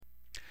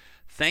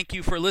Thank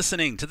you for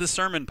listening to the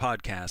sermon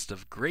podcast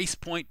of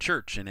GracePoint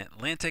Church in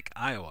Atlantic,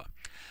 Iowa.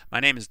 My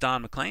name is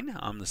Don McLean.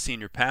 I'm the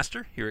senior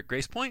pastor here at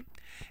GracePoint.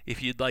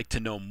 If you'd like to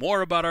know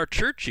more about our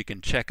church, you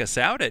can check us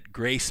out at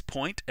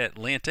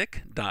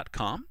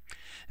gracepointatlantic.com.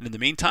 And in the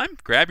meantime,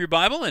 grab your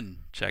Bible and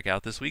check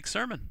out this week's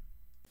sermon.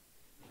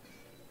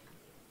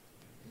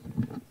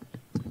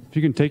 If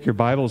you can take your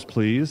Bibles,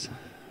 please,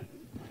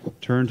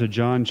 turn to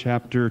John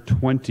chapter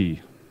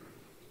 20.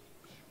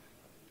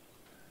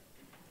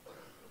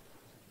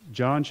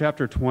 John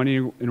chapter 20,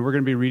 and we're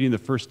going to be reading the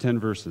first 10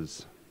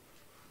 verses.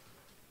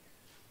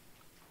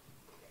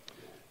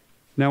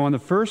 Now on the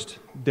first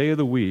day of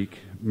the week,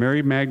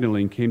 Mary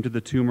Magdalene came to the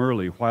tomb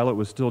early, while it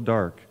was still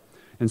dark,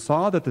 and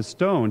saw that the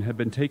stone had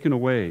been taken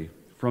away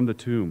from the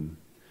tomb.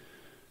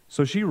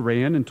 So she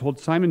ran and told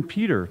Simon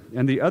Peter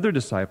and the other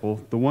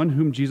disciple, the one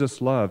whom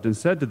Jesus loved, and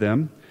said to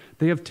them,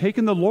 "They have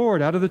taken the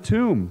Lord out of the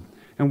tomb,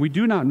 and we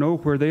do not know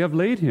where they have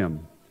laid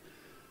him."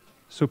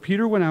 So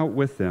Peter went out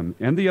with them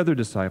and the other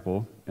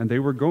disciple, and they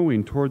were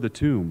going toward the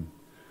tomb.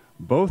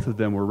 Both of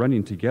them were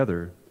running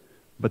together,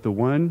 but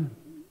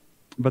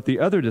the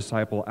other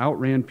disciple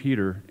outran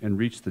Peter and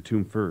reached the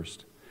tomb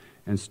first.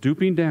 And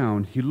stooping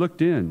down, he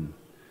looked in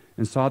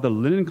and saw the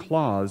linen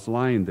cloths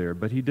lying there,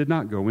 but he did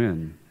not go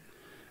in.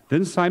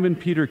 Then Simon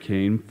Peter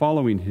came,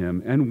 following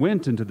him, and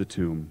went into the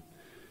tomb.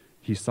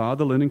 He saw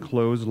the linen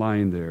clothes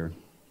lying there,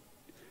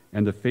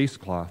 and the face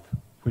cloth,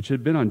 which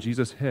had been on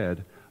Jesus'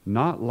 head,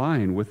 not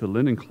lying with the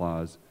linen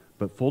cloths,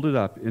 but folded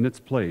up in its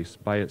place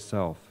by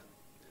itself.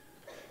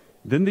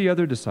 Then the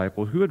other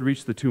disciple, who had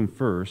reached the tomb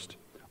first,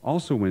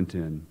 also went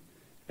in,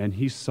 and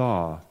he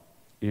saw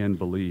and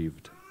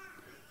believed.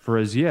 For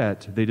as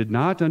yet they did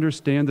not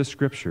understand the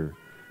scripture,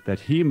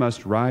 that he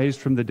must rise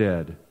from the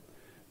dead.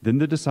 Then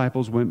the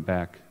disciples went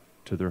back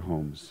to their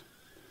homes.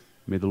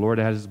 May the Lord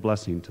add his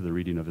blessing to the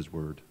reading of his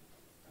word.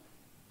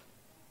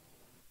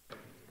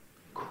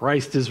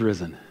 Christ is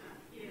risen.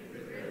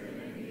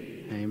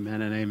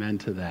 Amen and amen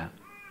to that.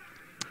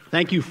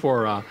 Thank you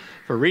for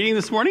reading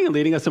this morning and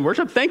leading us in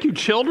worship. Thank you,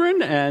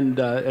 children,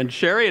 and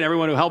Sherry and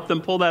everyone who helped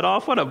them pull that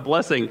off. What a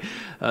blessing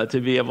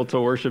to be able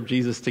to worship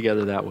Jesus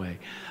together that way.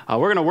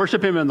 We're going to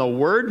worship him in the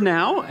Word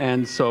now,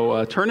 and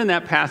so turn in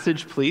that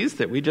passage, please,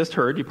 that we just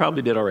heard. You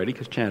probably did already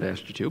because Chad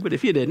asked you to, but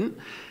if you didn't,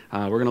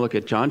 we're going to look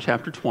at John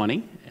chapter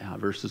 20,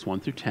 verses 1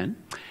 through 10,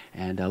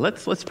 and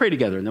let's pray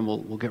together, and then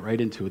we'll get right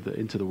into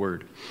the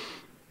Word.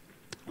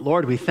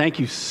 Lord, we thank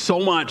you so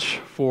much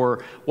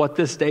for what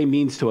this day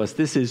means to us.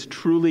 This is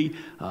truly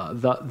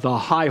the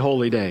high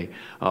holy day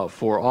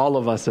for all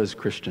of us as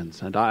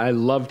Christians. And I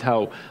loved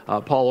how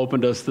Paul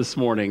opened us this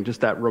morning, just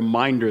that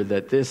reminder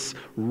that this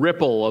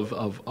ripple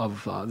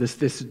of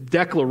this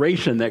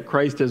declaration that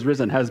Christ has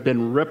risen has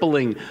been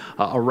rippling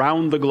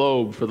around the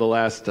globe for the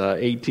last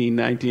 18,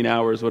 19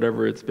 hours,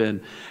 whatever it's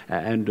been.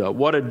 And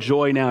what a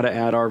joy now to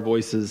add our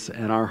voices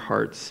and our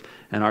hearts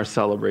and our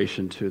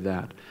celebration to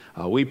that.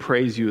 We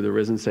praise you, the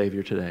risen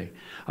Savior, today.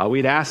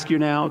 We'd ask you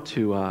now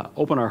to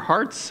open our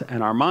hearts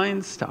and our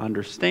minds to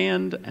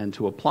understand and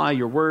to apply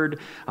your word.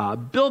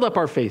 Build up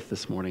our faith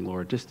this morning,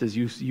 Lord, just as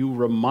you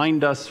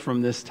remind us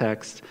from this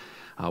text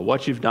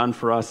what you've done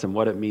for us and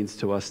what it means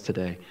to us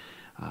today.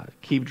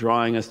 Keep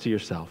drawing us to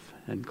yourself,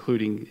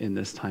 including in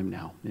this time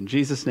now. In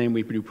Jesus' name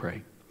we do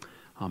pray.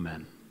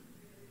 Amen.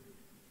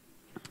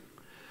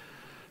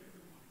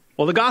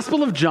 Well, the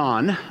Gospel of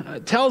John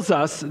tells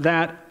us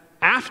that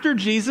after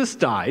Jesus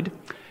died,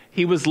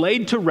 he was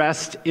laid to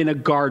rest in a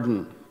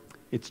garden.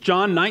 It's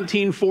John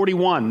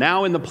 19:41.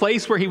 Now in the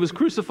place where he was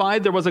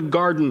crucified, there was a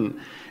garden,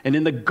 and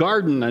in the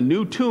garden a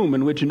new tomb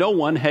in which no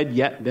one had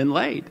yet been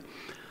laid.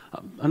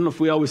 I don't know if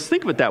we always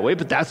think of it that way,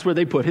 but that's where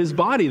they put his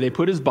body. They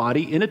put his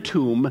body in a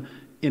tomb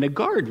in a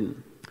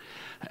garden.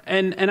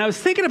 And I was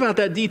thinking about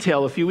that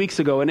detail a few weeks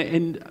ago,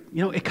 and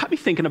you know, it got me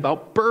thinking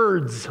about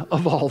birds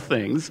of all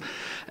things.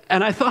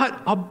 And I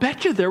thought, I'll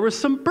bet you there were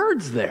some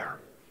birds there.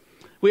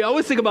 We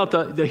always think about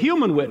the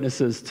human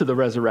witnesses to the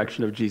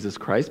resurrection of Jesus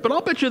Christ, but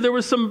I'll bet you there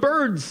were some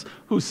birds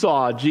who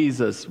saw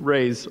Jesus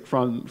raised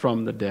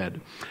from the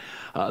dead.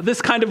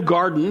 This kind of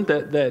garden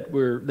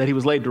that he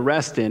was laid to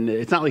rest in,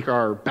 it's not like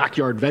our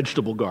backyard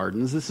vegetable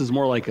gardens. This is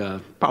more like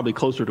probably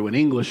closer to an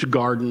English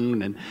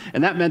garden,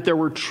 and that meant there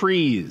were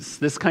trees.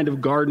 This kind of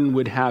garden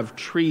would have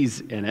trees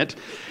in it.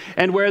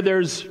 And where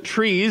there's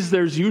trees,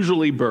 there's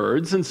usually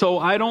birds. And so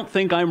I don't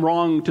think I'm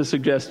wrong to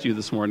suggest to you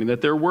this morning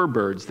that there were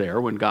birds there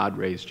when God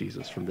raised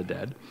Jesus from the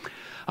dead.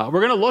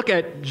 We're going to look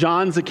at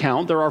John's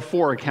account. There are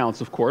 4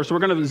 accounts, of course. We're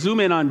going to zoom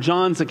in on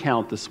John's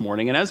account this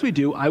morning. And as we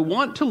do, I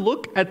want to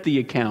look at the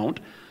account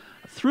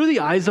through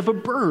the eyes of a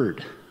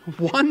bird.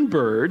 One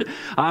bird.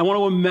 I want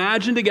to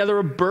imagine together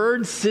a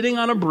bird sitting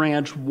on a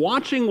branch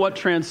watching what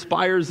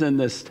transpires in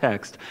this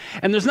text.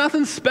 And there's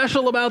nothing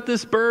special about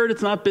this bird.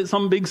 It's not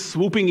some big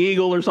swooping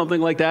eagle or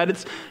something like that.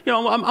 It's, you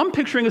know, I'm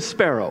picturing a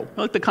sparrow,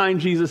 like the kind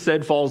Jesus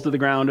said falls to the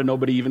ground and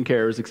nobody even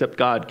cares except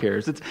God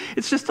cares.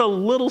 It's just a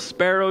little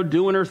sparrow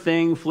doing her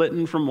thing,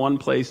 flitting from one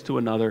place to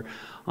another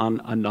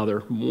on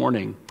another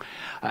morning.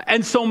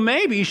 And so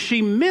maybe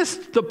she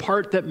missed the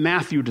part that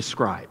Matthew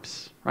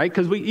describes. right?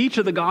 Because each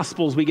of the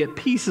Gospels, we get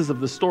pieces of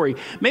the story.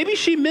 Maybe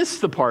she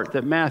missed the part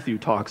that Matthew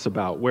talks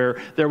about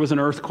where there was an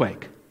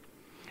earthquake.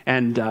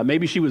 And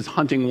maybe she was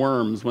hunting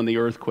worms when the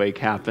earthquake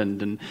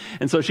happened.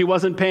 And so she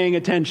wasn't paying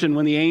attention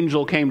when the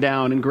angel came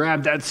down and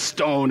grabbed that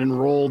stone and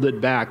rolled it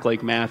back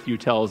like Matthew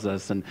tells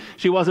us. And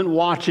she wasn't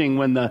watching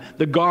when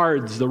the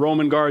guards, the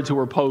Roman guards who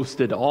were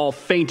posted, all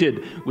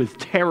fainted with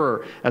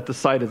terror at the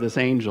sight of this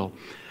angel.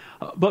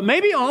 But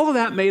maybe all of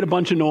that made a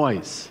bunch of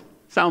noise.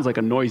 Sounds like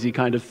a noisy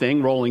kind of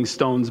thing, rolling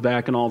stones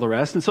back and all the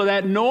rest. And so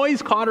that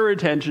noise caught her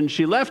attention.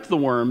 She left the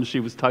worms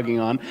she was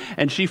tugging on,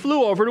 and she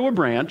flew over to a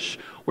branch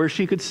where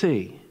she could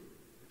see.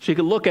 She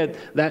could look at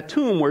that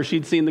tomb where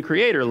she'd seen the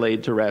Creator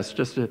laid to rest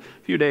just a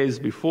few days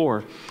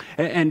before.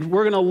 And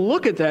we're going to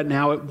look at that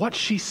now, at what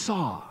she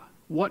saw,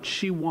 what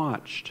she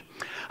watched.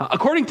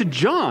 According to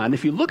John,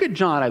 if you look at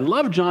John, I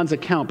love John's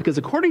account because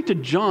according to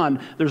John,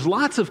 there's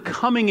lots of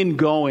coming and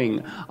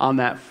going on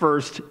that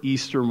first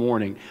Easter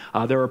morning.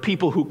 There are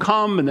people who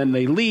come and then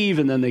they leave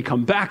and then they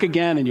come back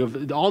again, and you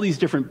have all these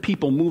different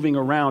people moving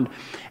around.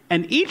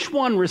 And each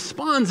one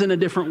responds in a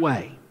different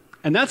way.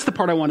 And that's the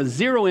part I want to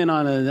zero in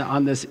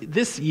on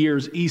this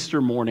year's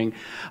Easter morning.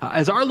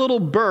 As our little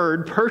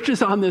bird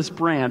perches on this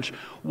branch,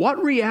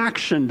 what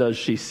reaction does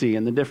she see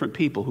in the different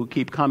people who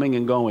keep coming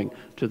and going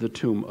to the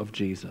tomb of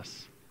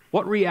Jesus?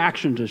 What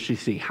reaction does she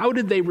see? How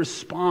did they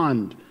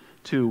respond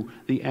to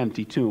the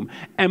empty tomb?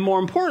 And more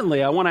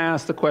importantly, I want to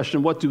ask the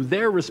question, what do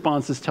their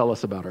responses tell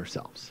us about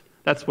ourselves?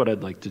 That's what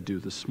I'd like to do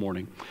this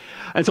morning.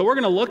 And so we're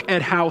going to look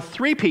at how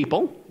three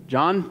people,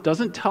 John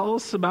doesn't tell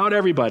us about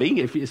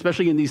everybody,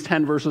 especially in these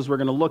 10 verses we're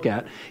going to look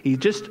at. He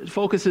just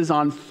focuses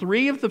on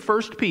three of the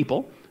first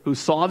people who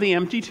saw the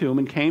empty tomb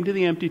and came to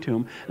the empty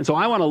tomb. And so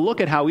I want to look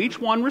at how each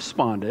one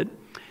responded.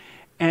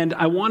 And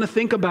I want to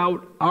think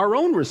about our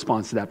own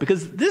response to that,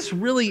 because this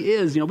really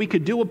is, we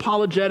could do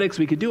apologetics,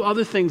 we could do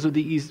other things with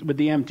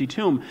the empty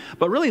tomb,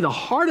 but really the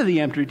heart of the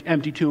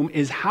empty tomb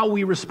is how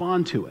we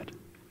respond to it.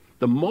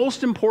 The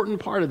most important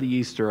part of the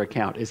Easter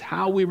account is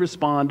how we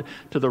respond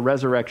to the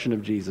resurrection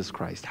of Jesus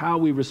Christ, how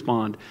we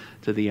respond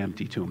to the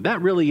empty tomb.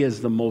 That really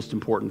is the most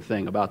important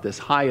thing about this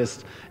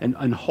highest and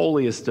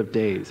holiest of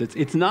days.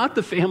 It's not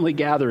the family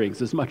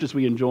gatherings as much as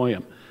we enjoy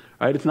them.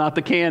 Right? It's not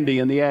the candy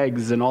and the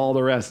eggs and all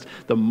the rest.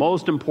 The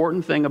most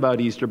important thing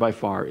about Easter by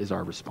far is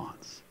our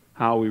response,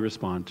 how we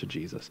respond to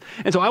Jesus.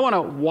 And so I want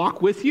to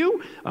walk with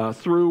you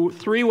through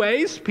three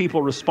ways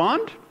people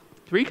respond,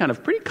 three kind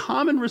of pretty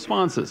common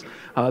responses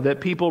that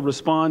people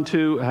respond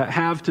to,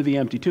 have to the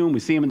empty tomb. We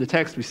see them in the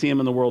text, we see them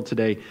in the world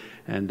today,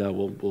 and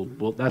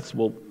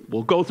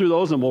we'll go through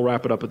those and we'll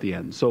wrap it up at the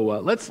end. So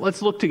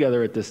let's look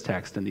together at this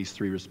text and these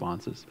three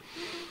responses.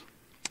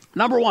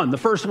 Number one, the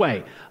first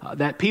way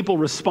that people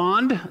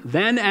respond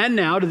then and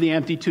now to the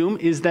empty tomb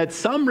is that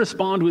some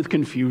respond with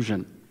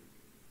confusion.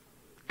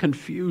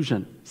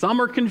 Confusion.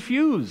 Some are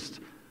confused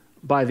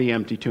by the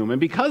empty tomb. And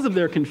because of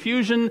their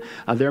confusion,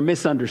 their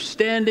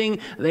misunderstanding,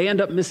 they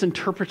end up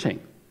misinterpreting.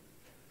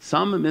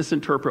 Some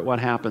misinterpret what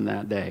happened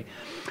that day.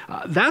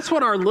 That's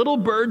what our little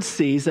bird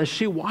sees as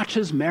she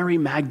watches Mary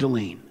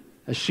Magdalene.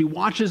 As she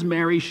watches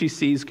Mary, she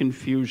sees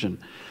confusion.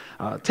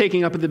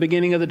 Taking up at the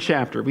beginning of the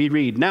chapter, we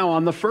read, "Now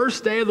on the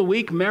first day of the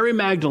week, Mary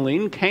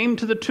Magdalene came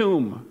to the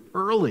tomb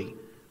early,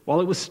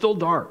 while it was still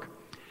dark.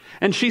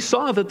 And she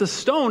saw that the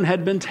stone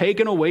had been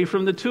taken away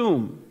from the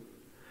tomb.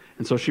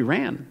 And so she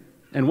ran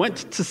and went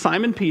to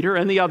Simon Peter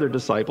and the other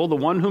disciple, the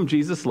one whom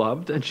Jesus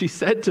loved, and she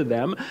said to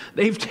them,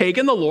 'They've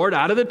taken the Lord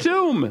out of the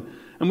tomb,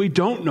 and we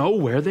don't know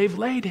where they've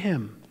laid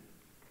him.'"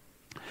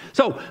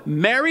 So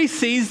Mary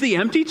sees the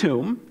empty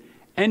tomb,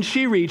 and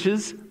she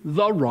reaches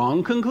the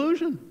wrong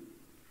conclusion.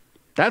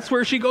 That's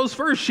where she goes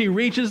first. She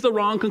reaches the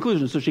wrong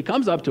conclusion. So she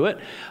comes up to it.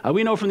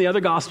 We know from the other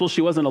Gospels she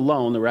wasn't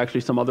alone. There were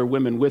actually some other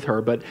women with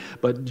her. But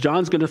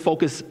John's going to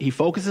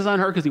focuses on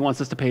her because he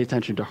wants us to pay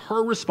attention to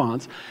her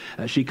response.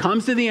 She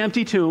comes to the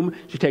empty tomb.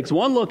 She takes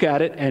one look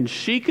at it, and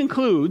she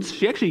concludes,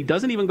 she actually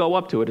doesn't even go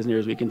up to it as near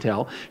as we can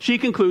tell. She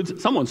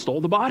concludes, someone stole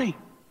the body.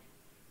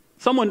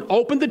 Someone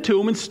opened the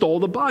tomb and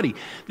stole the body.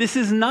 This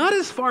is not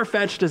as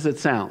far-fetched as it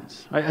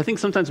sounds. I think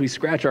sometimes we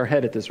scratch our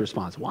head at this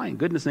response. Why in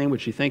goodness' name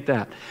would she think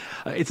that?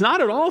 It's not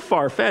at all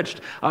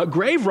far-fetched.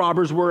 Grave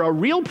robbers were a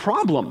real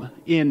problem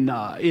in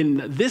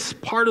this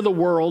part of the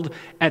world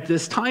at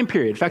this time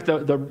period. In fact,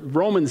 the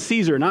Roman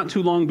Caesar, not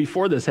too long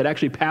before this, had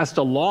actually passed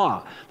a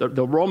law.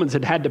 The Romans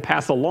had to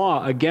pass a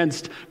law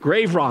against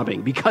grave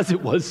robbing because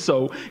it was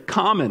so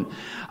common.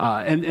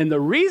 And the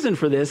reason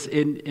for this,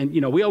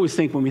 we always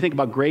think when we think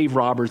about grave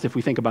robbers, if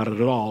we think about it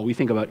at all, we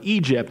think about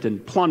Egypt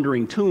and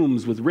plundering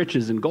tombs with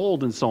riches and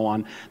gold and so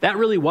on. That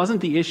really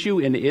wasn't the issue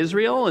in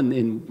Israel and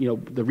in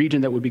the region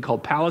that would be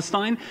called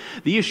Palestine.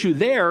 The issue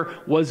there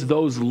was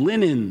those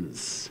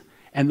linens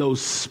and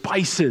those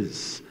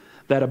spices,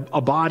 that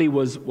a body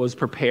was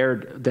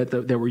prepared,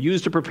 that they were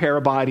used to prepare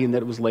a body and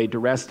that it was laid to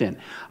rest in.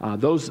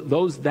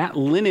 That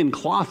linen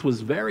cloth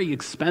was very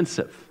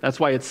expensive. That's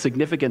why it's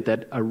significant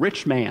that a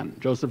rich man,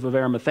 Joseph of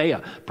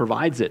Arimathea,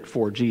 provides it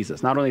for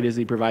Jesus. Not only does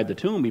he provide the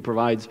tomb, he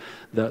provides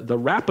the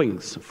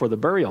wrappings for the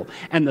burial.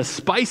 And the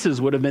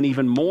spices would have been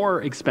even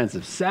more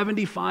expensive.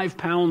 75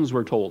 pounds,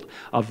 we're told,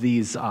 of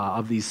these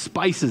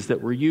spices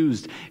that were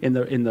used in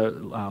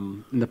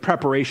the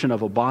preparation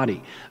of a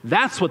body.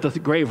 That's what the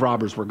grave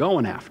robbers were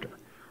going after.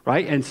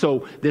 Right? And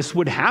so this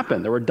would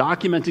happen. There were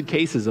documented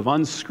cases of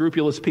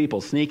unscrupulous people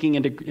sneaking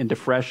into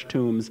fresh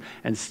tombs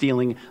and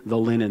stealing the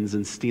linens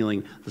and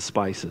stealing the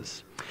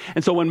spices.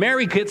 And so when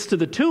Mary gets to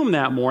the tomb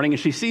that morning and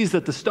she sees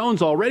that the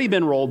stone's already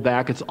been rolled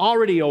back, it's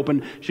already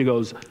open, she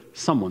goes,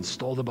 someone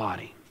stole the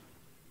body.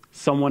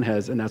 Someone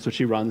has, and that's what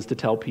she runs to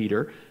tell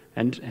Peter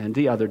and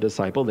the other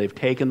disciple. They've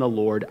taken the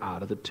Lord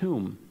out of the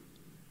tomb.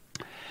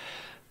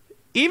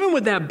 Even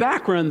with that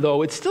background,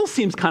 though, it still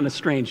seems kind of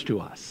strange to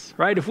us,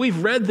 right? If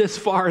we've read this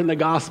far in the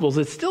Gospels,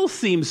 it still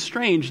seems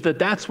strange that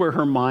that's where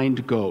her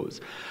mind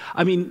goes.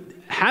 I mean,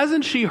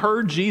 hasn't she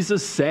heard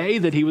Jesus say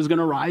that he was going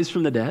to rise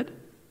from the dead?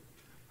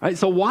 Right?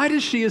 So why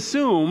does she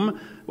assume,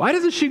 why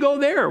doesn't she go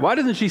there? Why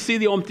doesn't she see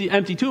the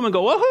empty tomb and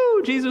go,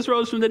 woohoo, Jesus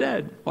rose from the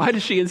dead? Why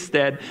does she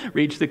instead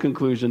reach the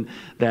conclusion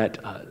that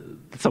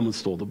someone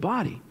stole the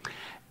body?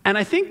 And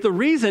I think the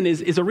reason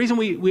is a reason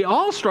we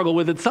all struggle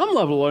with at some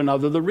level or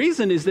another. The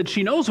reason is that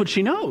she knows what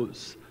she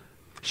knows.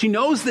 She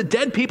knows that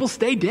dead people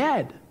stay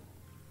dead.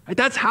 Right?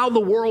 That's how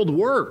the world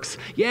works.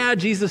 Yeah,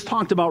 Jesus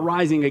talked about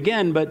rising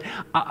again, but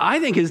I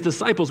think his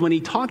disciples, when he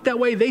talked that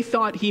way, they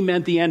thought he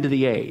meant the end of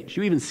the age.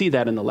 You even see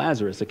that in the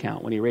Lazarus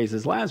account when he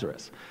raises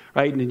Lazarus.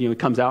 Right? And he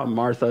comes out and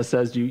Martha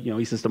says,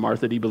 he says to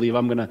Martha, do you believe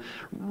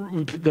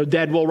the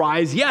dead will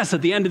rise? Yes,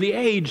 at the end of the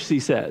age, he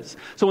says.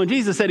 So when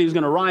Jesus said he was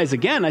going to rise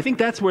again, I think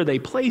that's where they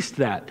placed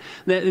that.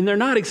 And they're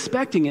not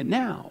expecting it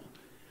now.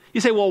 You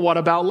say, well, what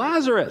about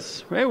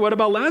Lazarus? Right? What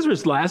about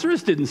Lazarus?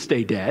 Lazarus didn't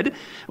stay dead.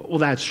 Well,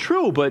 that's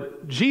true,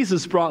 but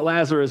Jesus brought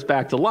Lazarus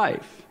back to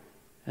life,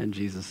 and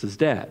Jesus is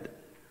dead.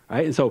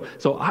 Right? And so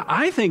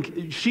I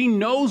think she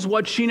knows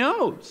what she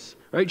knows.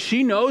 Right?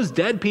 She knows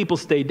dead people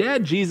stay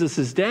dead. Jesus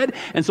is dead.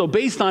 And so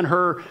based on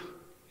her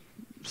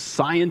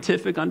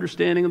scientific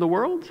understanding of the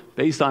world,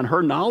 based on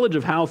her knowledge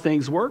of how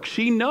things work,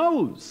 she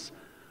knows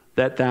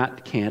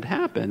that can't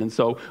happen. And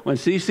so when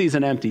she sees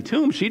an empty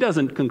tomb, she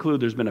doesn't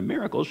conclude there's been a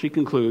miracle. She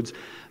concludes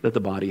that the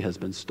body has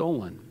been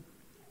stolen.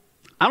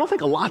 I don't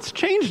think a lot's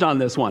changed on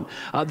this one.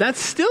 That's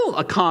still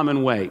a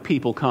common way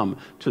people come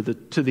to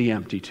the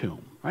empty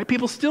tomb. Right?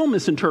 People still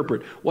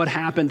misinterpret what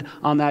happened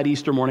on that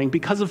Easter morning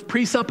because of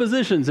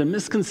presuppositions and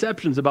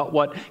misconceptions about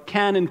what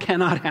can and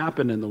cannot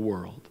happen in the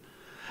world.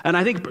 And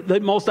I think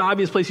the most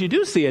obvious place you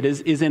do see it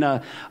is in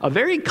a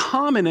very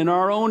common in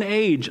our own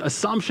age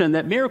assumption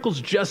that miracles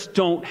just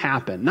don't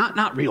happen,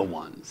 not real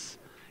ones.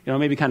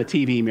 Maybe kind of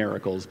TV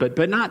miracles, but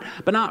not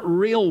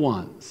real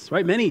ones,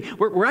 right?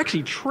 We're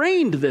actually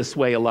trained this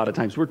way a lot of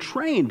times. We're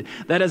trained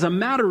that as a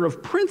matter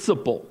of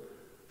principle,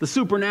 the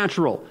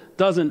supernatural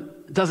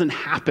doesn't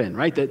happen,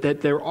 right?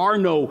 That there are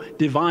no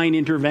divine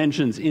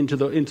interventions into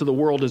the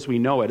world as we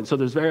know it. And so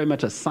there's very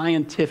much a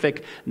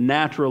scientific,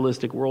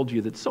 naturalistic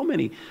worldview that so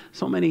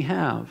many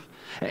have.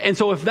 And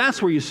so if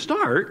that's where you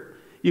start,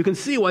 you can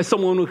see why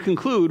someone would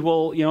conclude,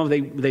 well,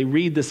 they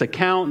read this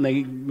account and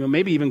they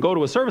maybe even go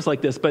to a service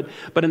like this, but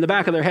in the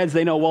back of their heads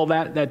they know, well,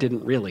 that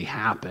didn't really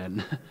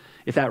happen.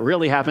 If that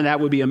really happened,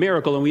 that would be a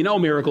miracle, and we know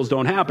miracles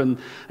don't happen,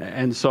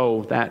 and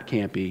so that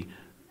can't be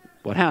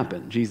what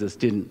happened. Jesus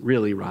didn't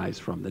really rise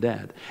from the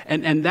dead.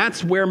 And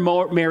that's where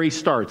Mary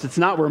starts. It's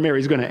not where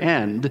Mary's going to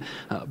end,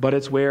 but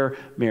it's where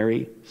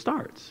Mary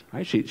starts.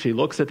 Right? She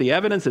looks at the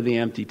evidence of the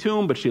empty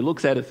tomb, but she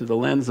looks at it through the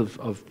lens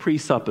of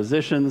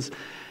presuppositions,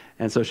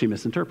 and so she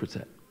misinterprets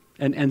it.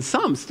 And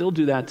some still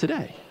do that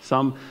today.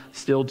 Some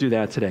still do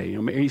that today.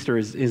 Easter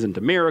isn't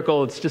a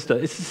miracle. It's just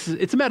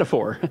it's a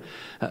metaphor.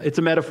 It's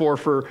a metaphor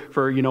for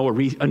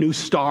a new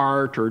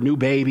start or new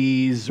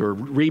babies or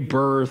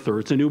rebirth, or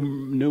it's a new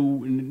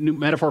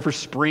metaphor for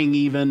spring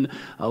even.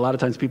 A lot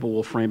of times people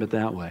will frame it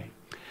that way.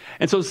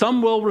 And so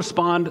some will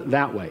respond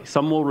that way.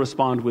 Some will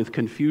respond with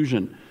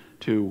confusion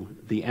to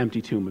the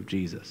empty tomb of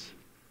Jesus.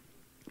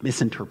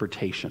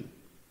 Misinterpretation.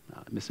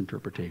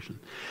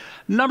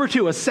 Number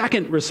two, a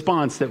second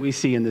response that we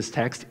see in this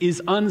text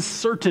is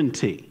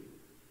uncertainty.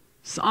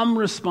 Some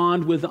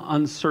respond with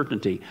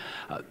uncertainty.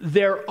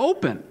 They're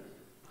open.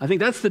 I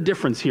think that's the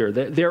difference here.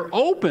 They're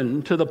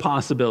open to the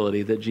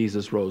possibility that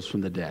Jesus rose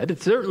from the dead.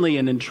 It's certainly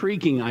an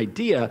intriguing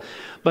idea,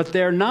 but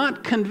they're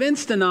not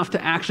convinced enough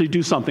to actually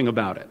do something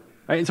about it.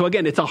 Right? And so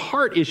again, it's a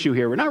heart issue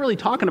here. We're not really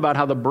talking about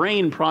how the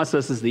brain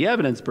processes the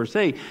evidence per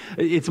se.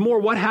 It's more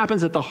what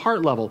happens at the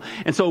heart level.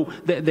 And so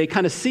they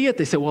kind of see it.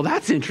 They say, well,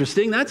 that's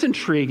interesting. That's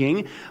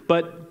intriguing.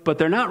 But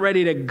they're not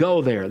ready to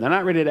go there. They're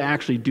not ready to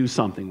actually do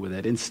something with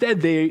it. Instead,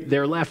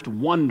 they're left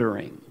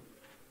wondering.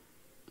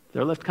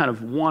 They're left kind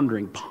of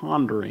wondering,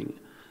 pondering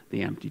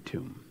the empty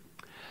tomb.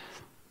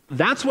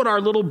 That's what our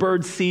little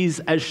bird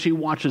sees as she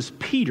watches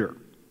Peter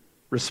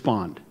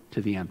respond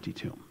to the empty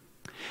tomb.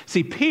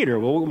 See, Peter,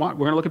 we're going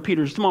to look at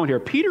Peter just a moment here.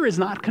 Peter is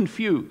not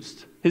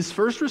confused. His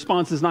first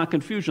response is not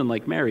confusion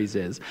like Mary's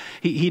is.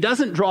 He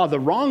doesn't draw the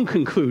wrong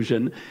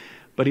conclusion,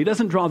 but he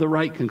doesn't draw the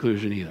right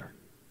conclusion either.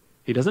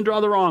 He doesn't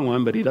draw the wrong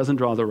one, but he doesn't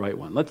draw the right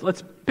one.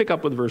 Let's pick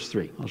up with verse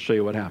 3. I'll show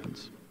you what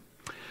happens.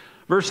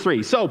 Verse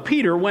 3, so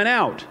Peter went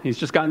out. He's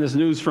just gotten this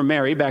news from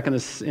Mary back in the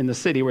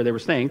city where they were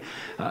staying.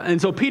 And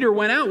so Peter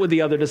went out with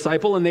the other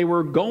disciple, and they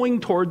were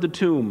going toward the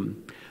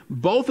tomb.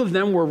 Both of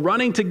them were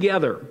running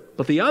together,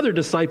 but the other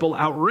disciple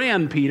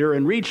outran Peter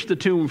and reached the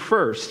tomb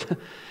first.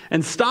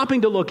 And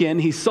stopping to look in,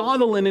 he saw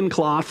the linen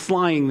cloths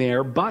lying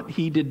there, but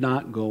he did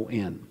not go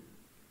in.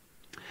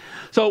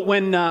 So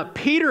when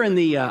Peter and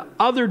the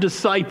other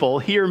disciple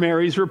hear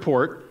Mary's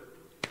report,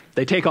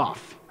 they take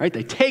off. Right?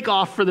 They take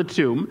off for the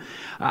tomb,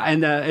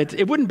 and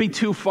it wouldn't be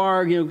too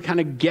far, kind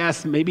of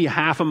guess, maybe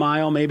half a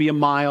mile, maybe a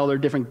mile. They're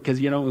different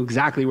because you know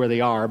exactly where they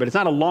are, but it's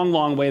not a long,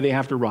 long way they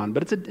have to run,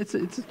 but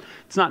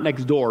it's not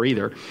next door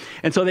either.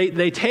 And so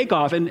they take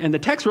off, and the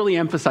text really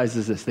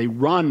emphasizes this. They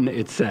run,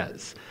 it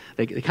says.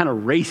 They kind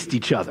of raced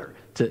each other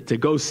to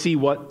go see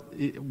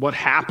what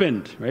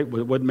happened, right?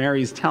 What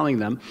Mary's telling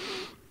them.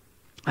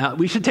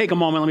 We should take a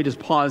moment. Let me just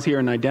pause here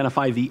and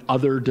identify the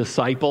other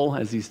disciple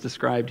as he's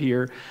described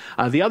here.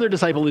 The other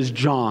disciple is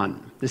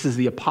John. This is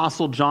the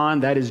Apostle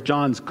John. That is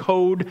John's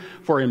code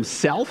for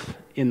himself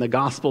in the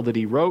gospel that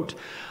he wrote.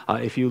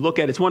 If you look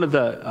at it's one of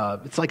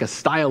the, it's like a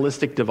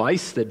stylistic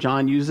device that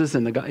John uses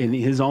in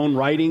his own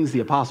writings.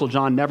 The Apostle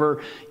John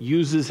never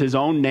uses his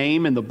own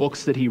name in the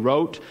books that he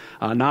wrote.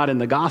 Not in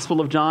the Gospel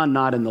of John,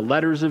 not in the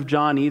letters of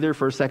John either.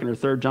 1st, 2nd, or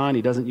 3rd John,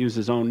 he doesn't use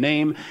his own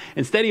name.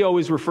 Instead, he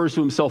always refers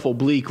to himself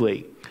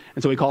obliquely.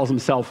 And so he calls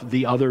himself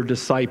the other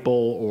disciple,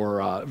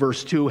 or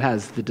verse 2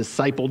 has the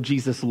disciple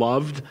Jesus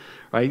loved,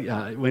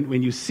 right?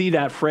 When you see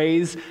that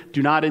phrase,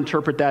 do not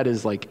interpret that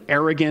as like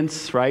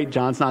arrogance, right?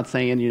 John's not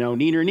saying,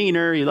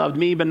 neener, he loved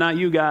me, but not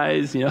you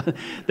guys.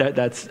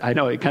 That's, I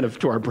know it kind of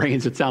to our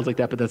brains, it sounds like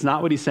that, but that's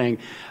not what he's saying.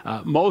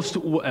 Most,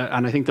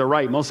 and I think they're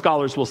right, most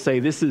scholars will say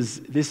this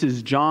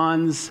is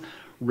John's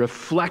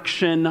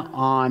reflection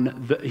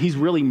on, he's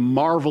really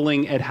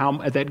marveling at how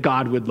that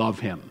God would love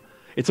him.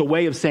 It's a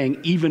way of saying,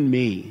 even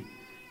me,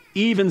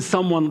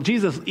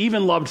 Jesus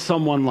even loved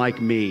someone like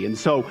me. And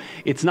so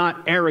it's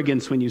not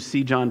arrogance when you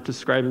see John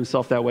describe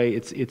himself that way.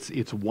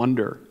 It's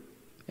wonder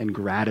and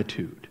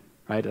gratitude,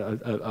 right?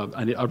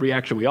 A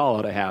reaction we all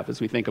ought to have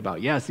as we think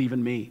about, yes,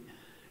 even me,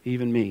 he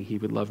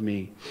would love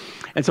me.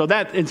 And so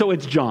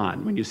it's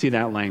John. When you see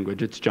that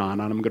language, it's John,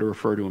 and I'm going to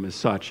refer to him as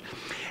such.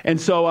 And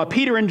so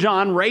Peter and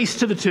John race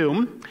to the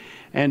tomb.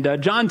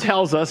 And John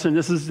tells us, and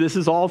this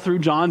is all through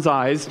John's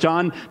eyes,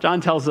 John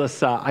tells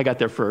us, I got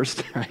there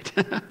first, right?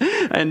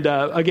 And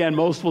again,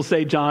 most will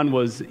say John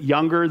was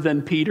younger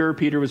than Peter.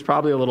 Peter was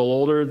probably a little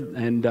older.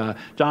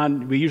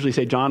 And we usually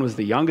say John was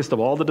the youngest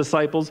of all the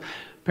disciples.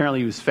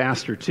 Apparently he was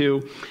faster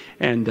too.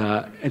 And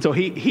so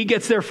he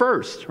gets there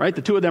first, right?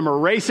 The two of them are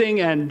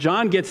racing, and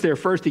John gets there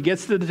first. He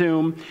gets to the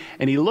tomb,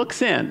 and he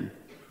looks in.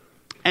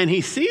 And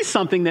he sees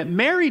something that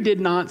Mary did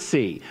not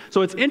see.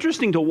 So it's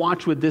interesting to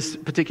watch with this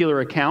particular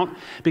account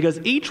because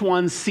each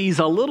one sees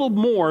a little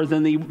more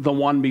than the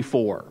one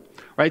before,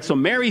 right? So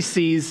Mary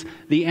sees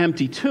the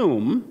empty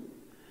tomb,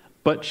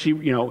 but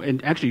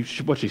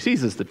what she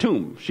sees is the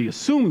tomb. She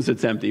assumes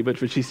it's empty,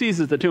 but what she sees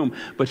is the tomb.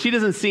 But she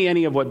doesn't see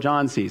any of what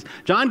John sees.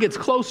 John gets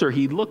closer.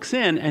 He looks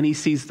in, and he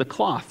sees the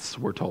cloths,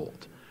 we're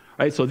told.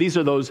 Right, so these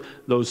are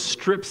those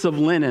strips of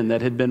linen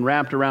that had been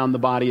wrapped around the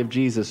body of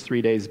Jesus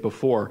 3 days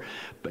before.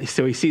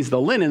 So he sees the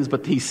linens,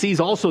 but he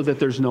sees also that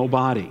there's no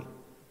body.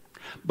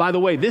 By the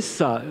way, this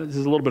is a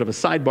little bit of a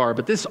sidebar,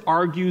 but this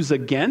argues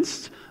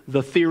against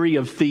the theory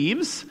of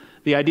thieves,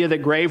 the idea that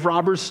grave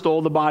robbers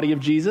stole the body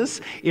of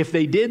Jesus. If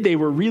they did, they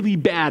were really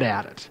bad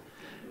at it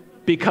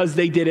because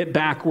they did it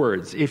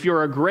backwards. If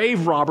you're a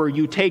grave robber,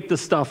 you take the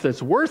stuff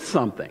that's worth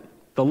something,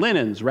 the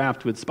linens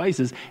wrapped with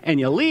spices, and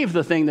you leave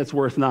the thing that's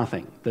worth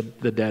nothing,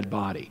 the dead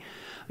body.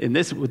 And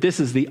this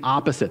is the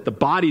opposite. The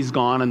body's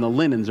gone and the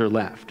linens are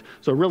left.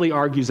 So it really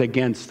argues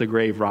against the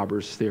grave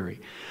robber's theory.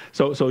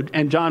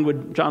 And John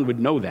would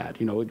know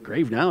that.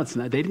 Grave now, it's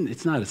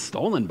not a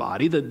stolen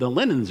body. The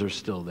linens are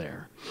still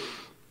there.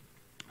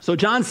 So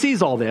John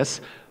sees all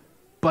this,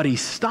 but he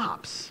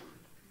stops.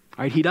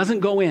 Right? He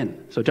doesn't go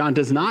in. So John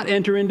does not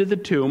enter into the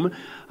tomb.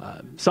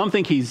 Some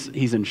think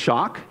he's in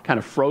shock, kind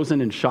of frozen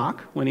in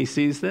shock when he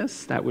sees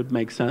this. That would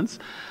make sense.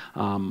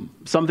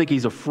 Some think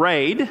he's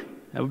afraid.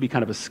 That would be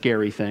kind of a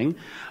scary thing.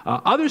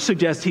 Others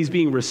suggest he's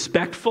being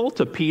respectful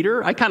to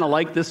Peter. I kind of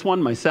like this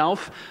one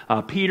myself.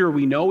 Peter,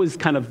 we know, is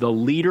kind of the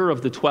leader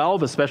of the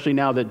 12, especially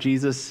now that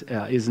Jesus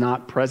is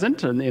not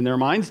present in their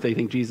minds. They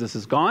think Jesus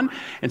is gone.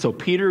 And so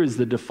Peter is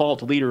the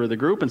default leader of the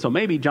group. And so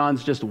maybe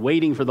John's just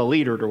waiting for the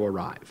leader to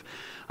arrive.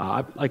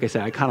 Like I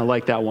said, I kind of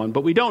like that one.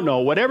 But we don't know.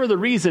 Whatever the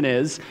reason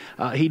is,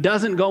 he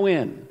doesn't go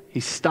in.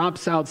 He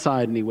stops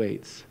outside and he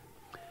waits.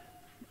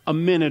 A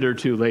minute or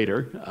two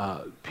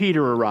later,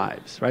 Peter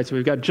arrives, right? So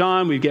we've got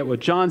John, we get what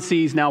John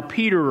sees. Now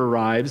Peter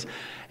arrives,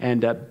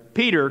 and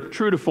Peter,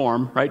 true to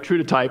form, right, true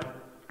to type,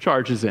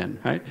 charges in,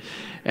 right?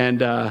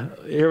 And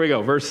here we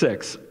go, verse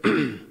 6.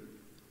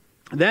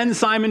 Then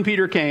Simon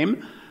Peter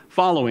came,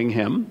 following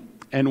him,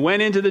 and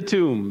went into the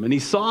tomb, and he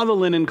saw the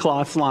linen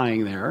cloths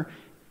lying there,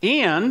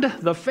 and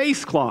the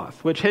face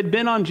cloth, which had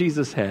been on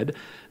Jesus' head,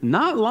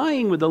 not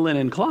lying with the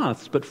linen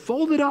cloths, but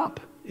folded up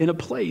in a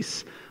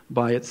place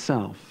by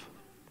itself.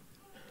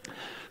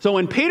 So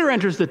when Peter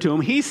enters the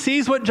tomb, he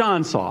sees what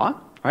John saw,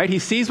 right? He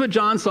sees what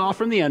John saw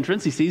from the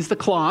entrance. He sees the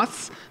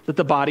cloths that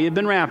the body had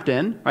been wrapped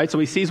in, right? So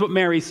he sees what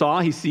Mary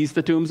saw. He sees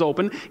the tombs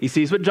open. He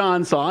sees what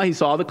John saw. He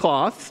saw the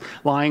cloths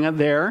lying up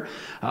there.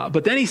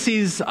 But then he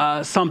sees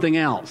something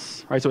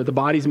else, right? So the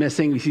body's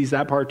missing. He sees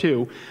that part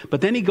too. But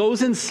then he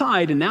goes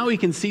inside, and now he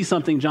can see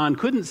something John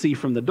couldn't see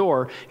from the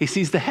door. He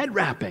sees the head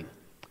wrapping.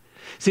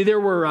 See,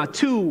 there were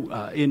two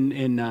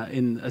in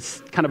a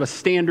kind of a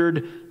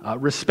standard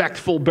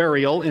respectful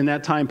burial in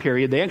that time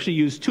period. They actually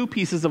used two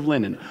pieces of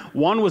linen.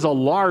 One was a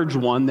large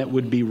one that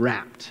would be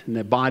wrapped, and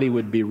the body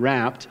would be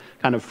wrapped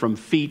kind of from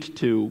feet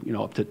to,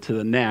 up to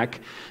the neck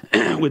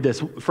with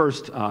this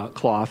first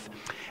cloth.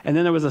 And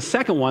then there was a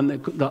second one,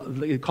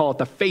 they call it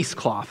the face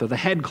cloth or the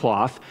head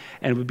cloth,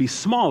 and it would be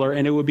smaller,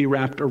 and it would be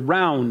wrapped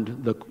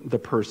around the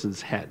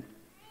person's head.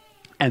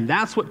 And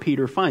that's what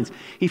Peter finds.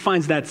 He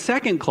finds that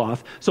second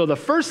cloth. So the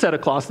first set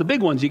of cloths, the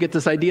big ones, you get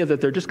this idea that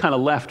they're just kind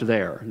of left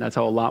there. And that's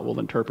how a lot will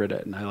interpret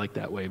it. And I like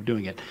that way of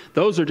doing it.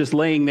 Those are just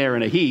laying there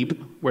in a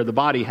heap where the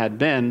body had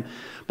been.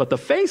 But the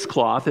face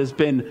cloth has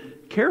been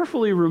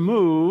carefully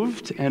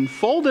removed and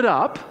folded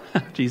up.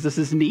 Jesus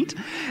is neat.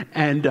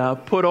 And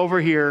put over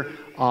here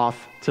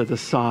off to the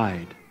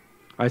side.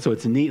 All right, so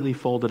it's neatly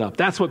folded up.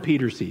 That's what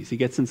Peter sees. He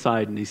gets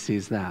inside and he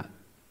sees that.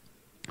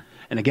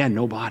 And again,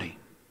 no body.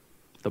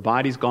 The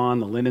body's gone,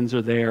 the linens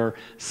are there,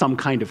 some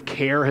kind of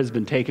care has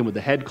been taken with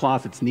the head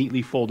cloth. It's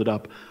neatly folded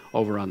up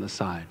over on the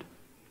side.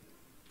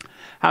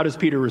 How does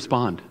Peter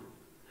respond?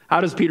 How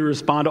does Peter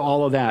respond to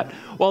all of that?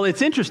 Well,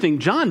 it's interesting.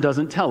 John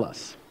doesn't tell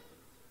us.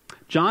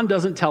 John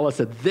doesn't tell us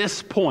at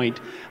this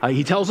point.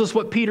 He tells us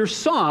what Peter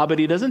saw, but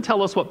he doesn't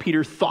tell us what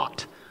Peter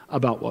thought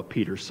about what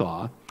Peter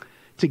saw.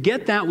 To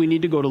get that, we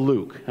need to go to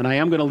Luke. And I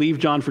am going to leave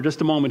John for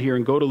just a moment here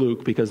and go to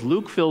Luke, because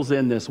Luke fills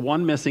in this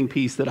one missing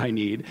piece that I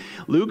need.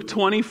 Luke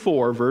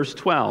 24, verse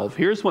 12.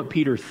 Here's what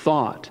Peter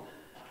thought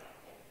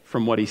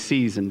from what he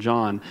sees in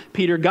John.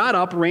 Peter got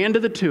up, ran to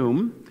the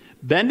tomb.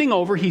 Bending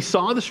over, he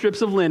saw the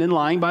strips of linen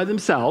lying by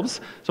themselves.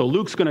 So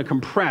Luke's going to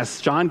compress.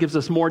 John gives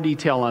us more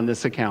detail on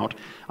this account,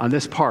 on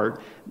this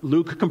part.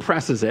 Luke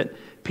compresses it.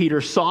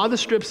 Peter saw the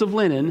strips of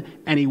linen,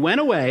 and he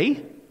went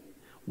away,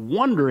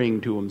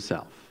 wondering to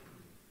himself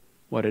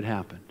what had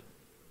happened.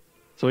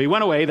 So he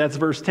went away, that's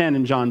verse 10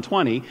 in John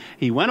 20.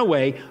 He went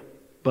away,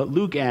 but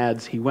Luke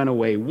adds, he went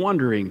away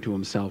wondering to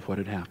himself what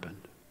had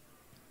happened.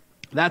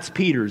 That's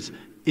Peter's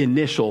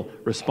initial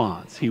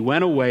response. He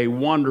went away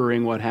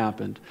wondering what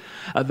happened.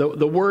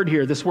 The word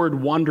here, this word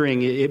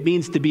wondering, it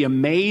means to be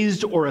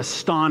amazed or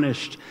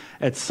astonished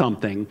at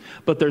something.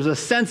 But there's a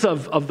sense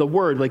of the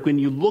word, like when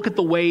you look at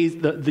the ways,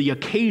 the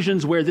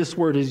occasions where this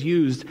word is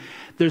used,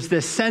 there's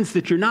this sense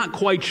that you're not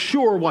quite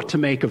sure what to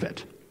make of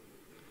it.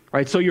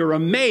 Right, so you're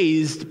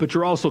amazed, but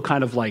you're also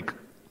kind of like,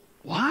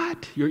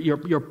 what?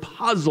 You're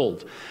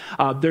puzzled.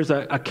 There's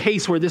a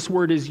case where this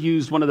word is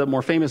used. One of the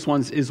more famous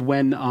ones is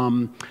when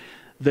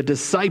the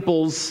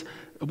disciples,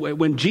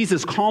 when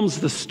Jesus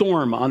calms the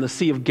storm on the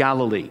Sea of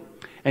Galilee,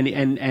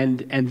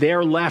 and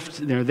they're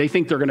left. They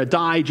think they're going to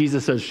die.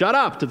 Jesus says, "Shut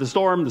up!" to the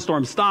storm. The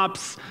storm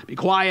stops. Be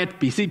quiet.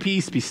 Be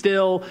peace. Be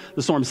still.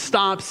 The storm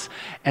stops,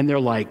 and they're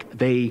like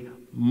they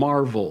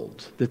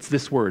marveled. That's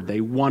this word.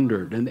 They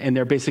wondered. And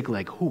they're basically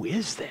like, who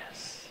is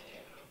this?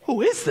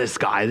 Who is this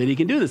guy that he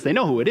can do this? They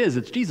know who it is.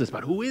 It's Jesus,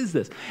 but who is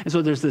this? And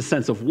so there's this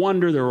sense of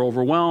wonder. They're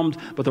overwhelmed,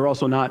 but they're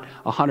also not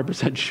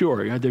 100%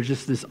 sure. There's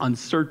just this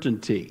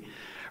uncertainty.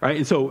 Right?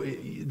 And so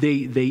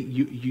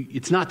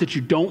it's not that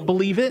you don't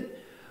believe it,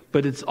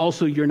 but it's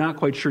also you're not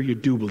quite sure you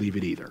do believe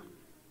it either.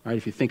 Right?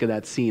 If you think of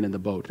that scene in the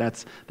boat,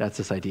 that's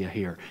this idea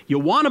here. You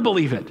want to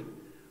believe it,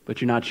 but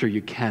you're not sure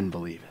you can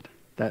believe it.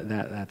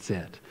 That's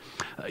it.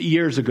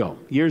 Years ago,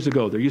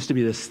 there used to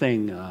be this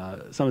thing,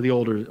 some of the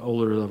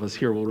older of us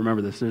here will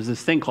remember this. There's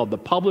this thing called the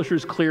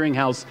Publishers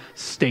Clearinghouse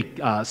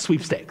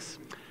Sweepstakes.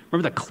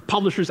 Remember the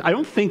publishers? I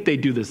don't think they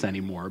do this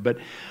anymore, but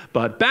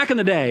back in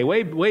the day,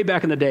 way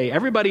back in the day,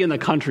 everybody in the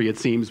country, it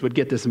seems, would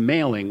get this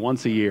mailing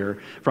once a year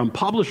from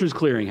Publishers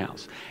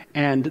Clearinghouse.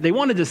 And they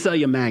wanted to sell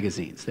you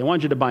magazines. They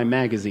wanted you to buy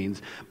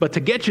magazines. But to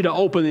get you to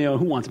open,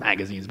 who wants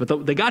magazines?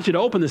 But they got you to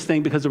open this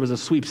thing because there was a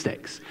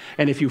sweepstakes.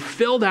 And if you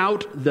filled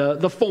out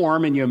the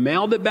form and you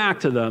mailed it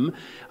back to them,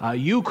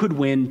 you could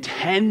win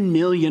 $10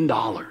 million.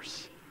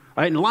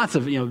 Right? And lots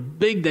of,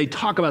 big, they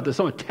talk about this.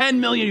 So $10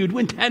 million, you'd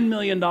win $10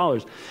 million.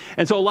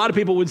 And so a lot of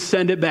people would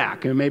send it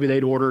back. And maybe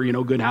they'd order,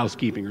 Good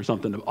Housekeeping or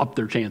something to up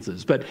their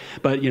chances. But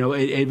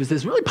it was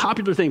this really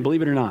popular thing,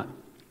 believe it or not.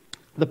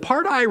 The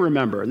part I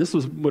remember, and this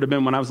would have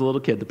been when I was a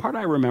little kid, the part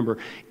I remember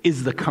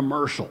is the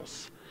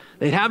commercials.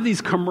 They'd have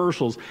these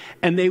commercials,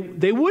 and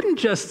they wouldn't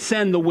just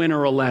send the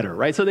winner a letter,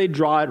 right? So they'd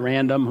draw at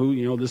random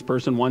who, this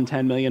person won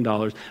 $10 million.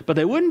 But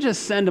they wouldn't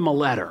just send them a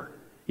letter.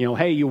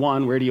 Hey, you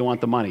won. Where do you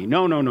want the money?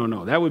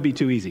 No. That would be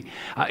too easy.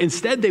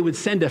 Instead, they would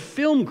send a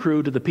film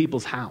crew to the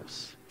people's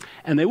house.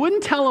 And they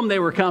wouldn't tell them they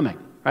were coming.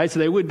 Right? So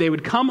they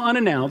would come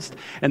unannounced,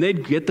 and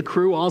they'd get the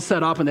crew all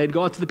set up, and they'd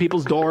go out to the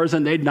people's doors,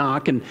 and they'd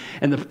knock, and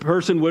the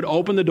person would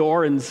open the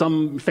door, and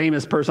some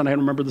famous person, I don't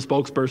remember the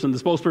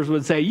spokesperson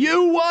would say,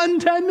 "You won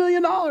 $10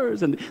 million.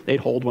 And they'd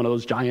hold one of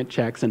those giant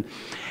checks. And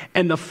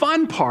the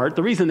fun part,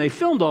 the reason they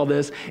filmed all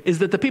this, is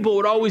that the people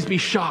would always be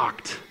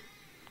shocked.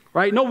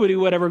 Right? Nobody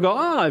would ever go,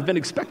 I've been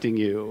expecting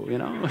you,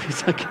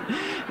 It's like,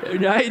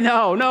 right?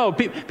 No.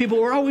 People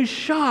were always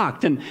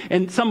shocked.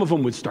 And some of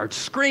them would start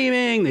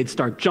screaming. They'd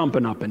start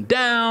jumping up and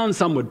down.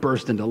 Some would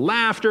burst into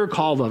laughter,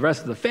 call the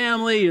rest of the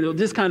family,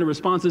 this kind of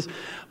responses.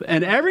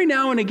 And every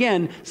now and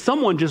again,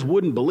 someone just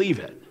wouldn't believe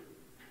it.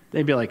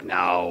 They'd be like,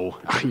 no,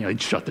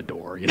 they'd shut the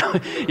door,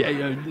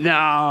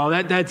 no,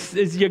 that's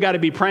you got to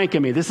be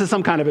pranking me. This is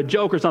some kind of a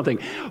joke or something.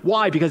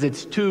 Why? Because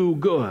it's too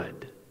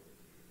good.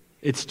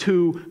 It's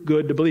too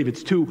good to believe.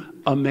 It's too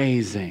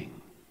amazing.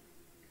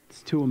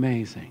 It's too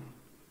amazing.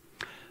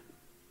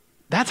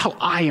 That's how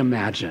I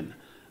imagine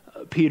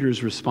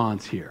Peter's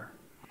response here.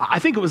 I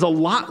think it was a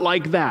lot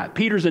like that.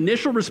 Peter's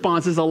initial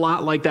response is a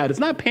lot like that. It's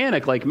not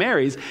panic like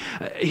Mary's.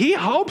 He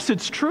hopes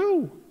it's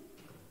true.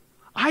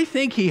 I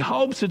think he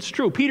hopes it's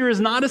true. Peter is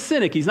not a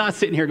cynic. He's not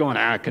sitting here going,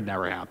 it could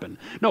never happen.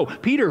 No,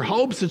 Peter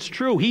hopes it's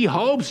true. He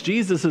hopes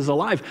Jesus is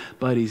alive,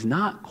 but he's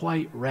not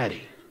quite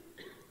ready.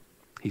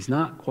 He's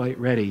not quite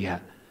ready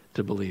yet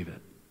to believe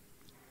it.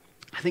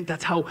 I think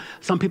that's how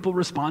some people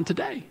respond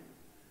today,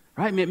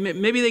 right?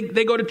 Maybe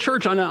they go to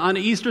church on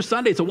Easter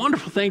Sunday. It's a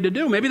wonderful thing to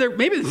do. Maybe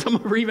some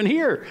of them are even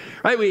here,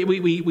 right?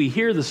 We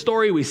hear the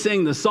story, we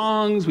sing the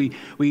songs, we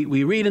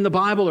read in the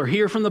Bible or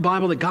hear from the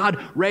Bible that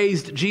God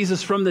raised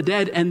Jesus from the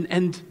dead,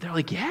 and they're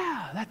like,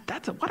 yeah,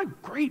 what a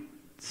great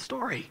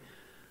story.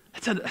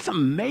 That's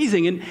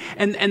amazing,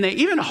 and they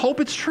even hope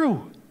it's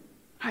true.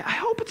 I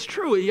hope it's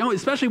true,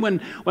 especially when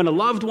a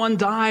loved one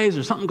dies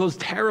or something goes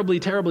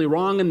terribly, terribly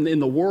wrong in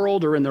the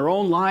world or in their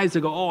own lives. They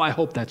go, I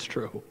hope that's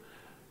true.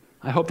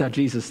 I hope that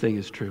Jesus thing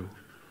is true.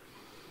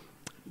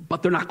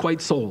 But they're not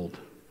quite sold.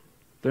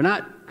 They're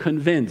not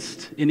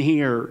convinced in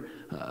here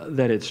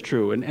that it's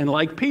true. And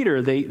like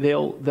Peter,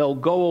 they'll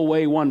go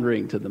away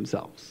wondering to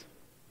themselves.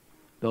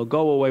 They'll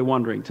go away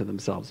wondering to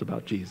themselves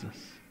about Jesus.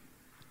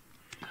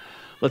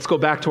 Let's go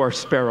back to our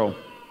sparrow.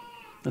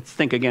 Let's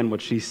think again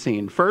what she's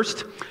seen.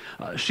 First,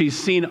 she's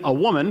seen a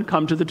woman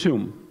come to the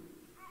tomb.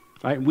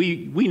 Right?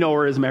 We know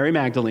her as Mary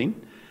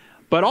Magdalene.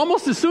 But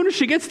almost as soon as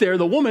she gets there,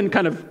 the woman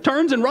kind of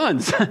turns and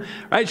runs.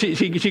 Right?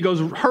 She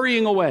goes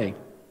hurrying away.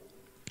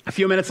 A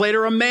few minutes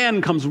later, a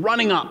man comes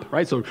running up.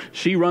 Right? So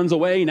she runs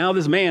away. Now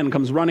this man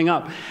comes running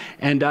up.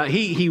 And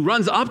he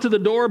runs up to the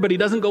door, but he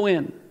doesn't go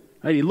in.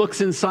 Right? He looks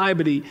inside,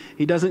 but he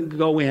doesn't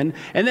go in.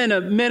 And then a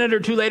minute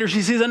or two later,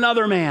 she sees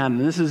another man.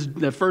 And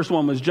the first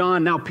one was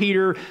John, now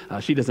Peter.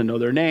 She doesn't know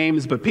their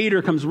names, but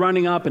Peter comes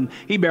running up, and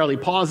he barely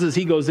pauses.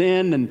 He goes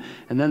in,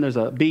 and then there's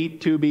a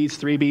beat, 2 beats,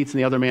 3 beats, and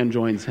the other man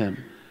joins him.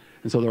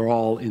 And so they're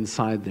all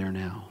inside there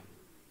now.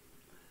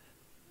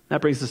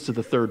 That brings us to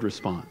the third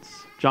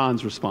response,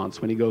 John's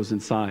response when he goes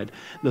inside.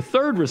 The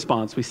third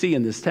response we see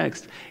in this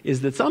text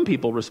is that some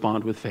people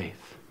respond with faith.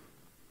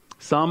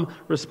 Some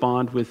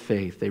respond with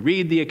faith. They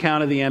read the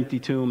account of the empty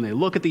tomb. They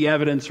look at the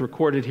evidence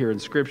recorded here in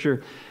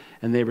Scripture,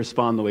 and they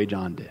respond the way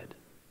John did.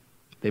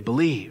 They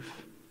believe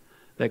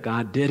that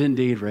God did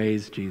indeed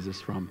raise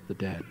Jesus from the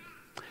dead.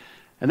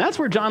 And that's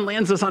where John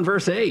lands us on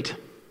verse 8.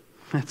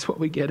 That's what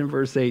we get in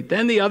verse 8.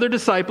 Then the other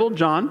disciple,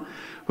 John,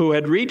 who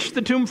had reached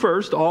the tomb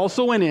first,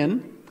 also went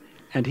in,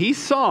 and he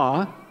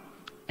saw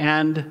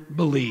and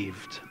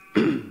believed.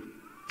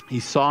 He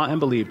saw and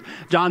believed.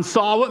 John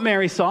saw what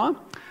Mary saw.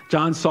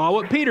 John saw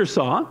what Peter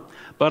saw,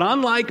 but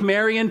unlike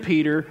Mary and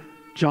Peter,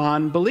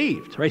 John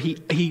believed, right?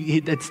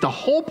 That's the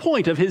whole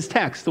point of his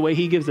text, the way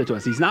he gives it to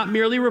us. He's not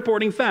merely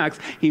reporting facts.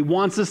 He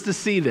wants us to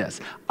see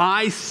this.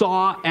 I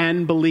saw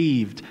and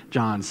believed,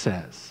 John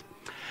says.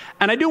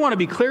 And I do want to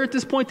be clear at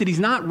this point that he's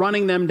not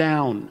running them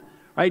down.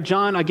 Right?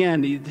 John,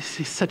 again,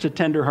 he's such a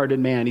tender-hearted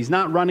man. He's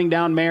not running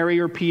down Mary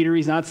or Peter.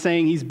 He's not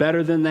saying he's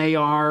better than they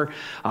are.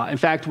 In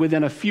fact,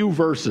 within a few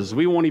verses,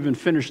 we won't even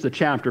finish the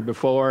chapter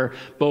before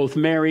both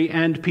Mary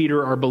and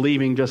Peter are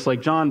believing just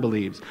like John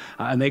believes.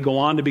 And they go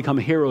on to become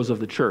heroes of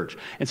the church.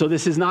 And so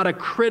this is not a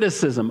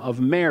criticism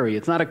of Mary.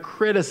 It's not a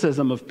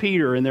criticism of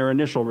Peter in their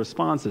initial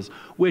responses,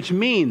 which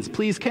means,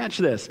 please catch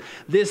this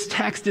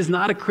text is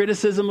not a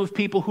criticism of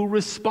people who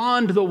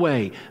respond the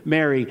way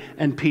Mary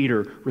and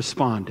Peter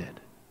responded.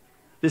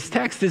 This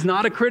text is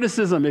not a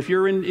criticism if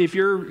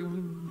you're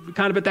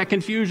kind of at that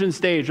confusion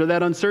stage or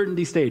that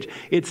uncertainty stage.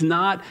 It's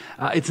not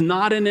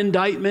an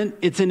indictment,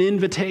 it's an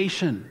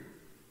invitation.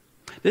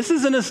 This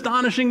is an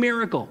astonishing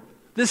miracle.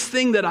 This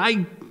thing that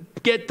I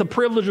get the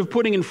privilege of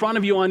putting in front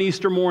of you on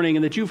Easter morning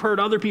and that you've heard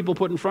other people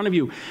put in front of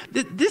you.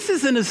 This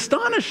is an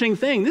astonishing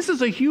thing. This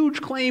is a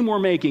huge claim we're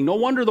making. No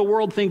wonder the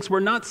world thinks we're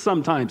nuts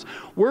sometimes.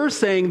 We're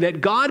saying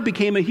that God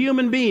became a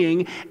human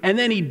being and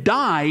then he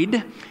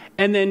died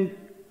and then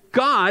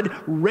God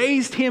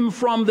raised him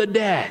from the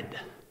dead.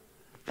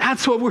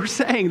 That's what we're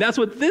saying. That's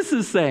what this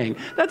is saying.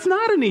 That's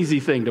not an easy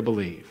thing to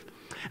believe.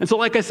 And so,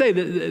 like I say,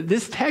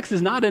 this text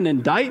is not an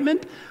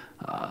indictment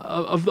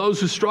of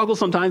those who struggle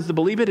sometimes to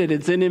believe it. It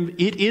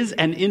is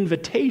an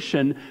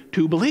invitation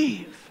to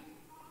believe.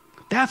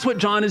 That's what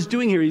John is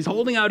doing here. He's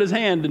holding out his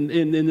hand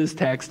in this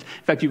text.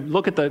 In fact, you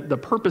look at the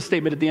purpose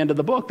statement at the end of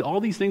the book.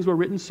 All these things were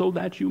written so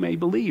that you may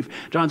believe.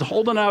 John's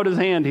holding out his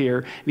hand here,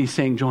 and he's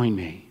saying, join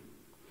me.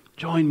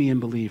 Join me in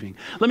believing.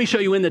 Let me show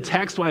you in the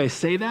text why I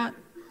say that.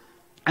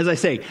 As I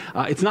say,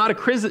 it's not a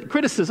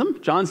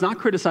criticism. John's not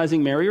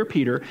criticizing Mary or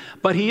Peter,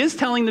 but he is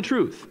telling the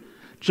truth.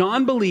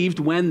 John believed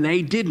when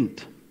they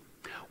didn't,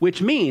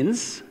 which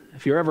means,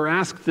 if you're ever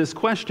asked this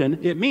question,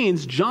 it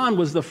means John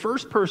was the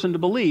first person to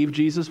believe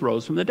Jesus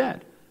rose from the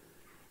dead.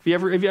 If you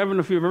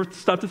ever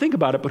stopped to think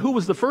about it, but who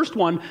was the first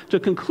one to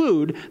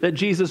conclude that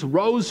Jesus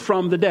rose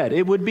from the dead?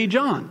 It would be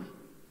John.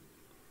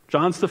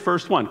 John's the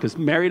first one, because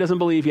Mary doesn't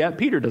believe yet,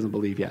 Peter doesn't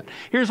believe yet.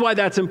 Here's why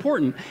that's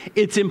important.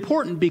 It's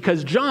important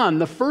because John,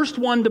 the first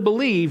one to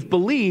believe,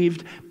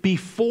 believed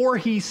before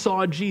he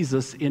saw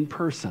Jesus in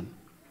person.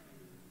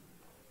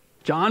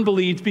 John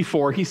believed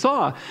before he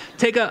saw.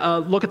 Take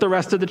a look at the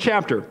rest of the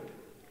chapter.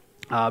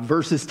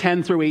 Verses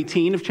 10 through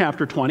 18 of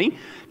chapter 20.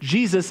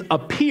 Jesus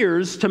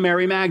appears to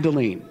Mary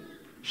Magdalene.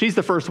 She's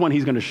the first one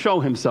he's going to show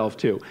himself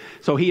to.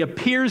 So he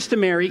appears to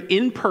Mary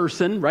in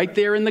person, right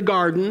there in the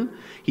garden.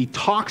 He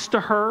talks to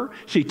her.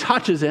 She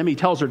touches him. He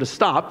tells her to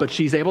stop, but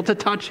she's able to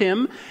touch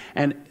him,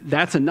 and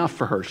that's enough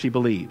for her. She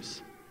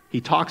believes. He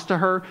talks to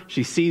her.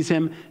 She sees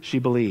him. She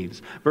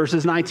believes.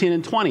 Verses 19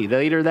 and 20.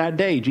 Later that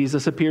day,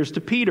 Jesus appears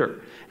to Peter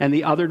and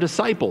the other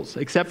disciples,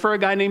 except for a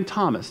guy named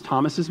Thomas.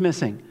 Thomas is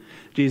missing.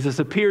 Jesus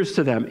appears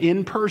to them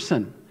in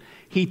person.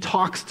 He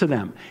talks to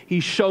them.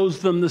 He shows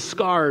them the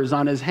scars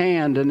on his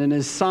hand and in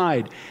his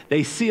side.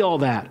 They see all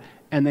that,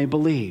 and they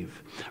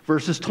believe.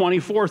 Verses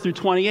 24 through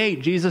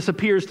 28, Jesus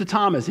appears to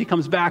Thomas. He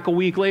comes back a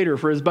week later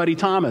for his buddy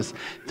Thomas.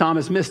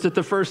 Thomas missed it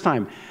the first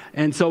time.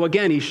 And so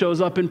again, he shows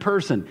up in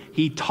person.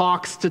 He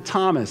talks to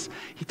Thomas.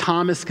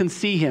 Thomas can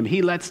see him.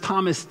 He lets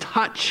Thomas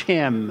touch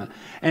him,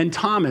 and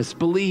Thomas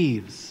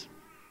believes.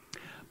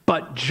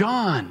 But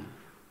John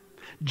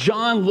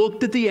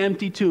looked at the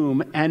empty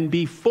tomb, and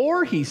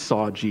before he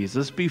saw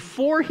Jesus,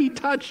 before he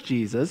touched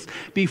Jesus,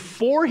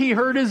 before he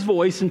heard his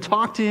voice and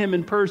talked to him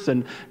in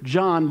person,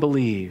 John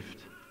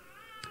believed.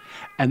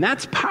 And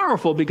that's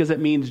powerful because it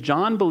means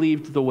John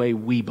believed the way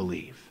we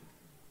believe.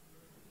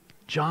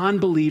 John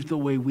believed the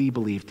way we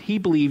believed. He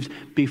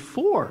believed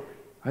before.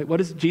 Right?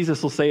 What is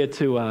Jesus will say it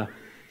to?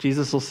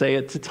 Jesus will say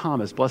it to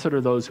Thomas. Blessed are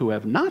those who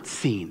have not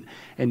seen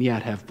and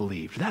yet have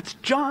believed. That's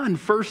John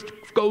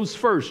goes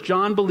first.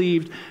 John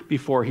believed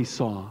before he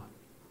saw.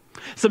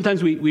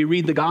 Sometimes we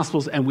read the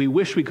Gospels and we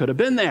wish we could have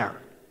been there.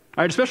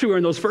 Right? Especially we're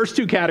in those first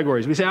two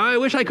categories. We say, I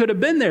wish I could have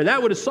been there.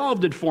 That would have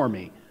solved it for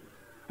me.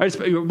 Right?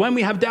 When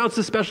we have doubts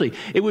especially,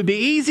 it would be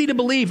easy to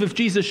believe if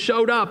Jesus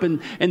showed up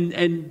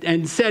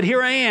and said,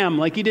 here I am,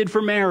 like he did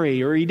for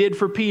Mary, or he did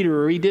for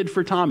Peter, or he did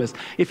for Thomas.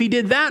 If he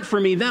did that for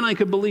me, then I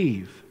could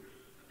believe.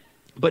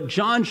 But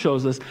John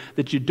shows us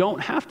that you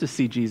don't have to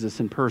see Jesus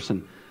in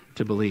person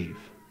to believe.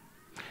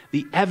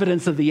 The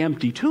evidence of the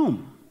empty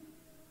tomb.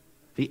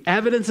 The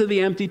evidence of the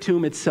empty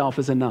tomb itself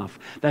is enough.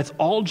 That's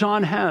all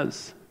John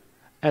has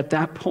at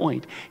that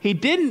point. He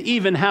didn't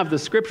even have the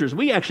scriptures.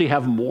 We actually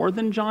have more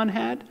than John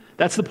had.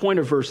 That's the point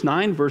of verse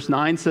 9. Verse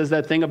 9 says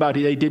that thing about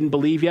they didn't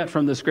believe yet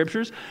from the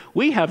scriptures.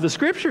 We have the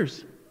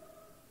scriptures.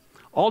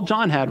 All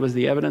John had was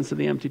the evidence of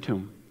the empty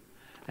tomb,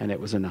 and it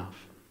was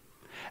enough.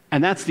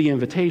 And that's the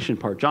invitation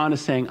part. John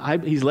is saying,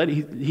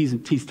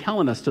 he's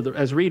telling us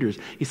as readers,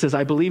 he says,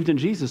 I believed in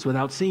Jesus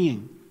without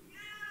seeing.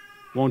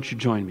 Won't you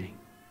join me?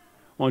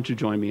 Won't you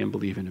join me and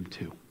believe in him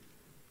too?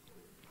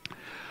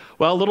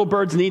 Well, little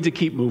birds need to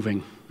keep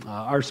moving.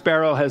 Our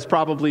sparrow has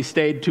probably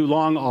stayed too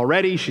long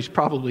already. She's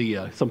probably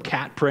some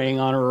cat preying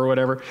on her or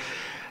whatever.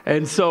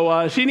 And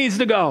so she needs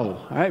to go.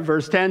 All right,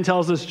 verse 10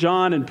 tells us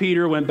John and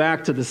Peter went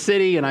back to the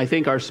city, and I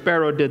think our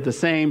sparrow did the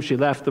same. She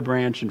left the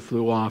branch and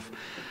flew off.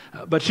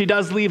 But she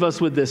does leave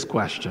us with this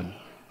question.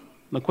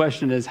 The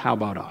question is, how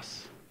about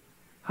us?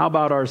 How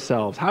about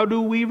ourselves? How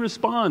do we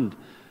respond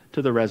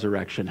to the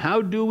resurrection?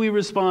 How do we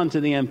respond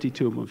to the empty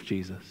tomb of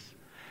Jesus?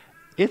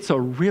 It's a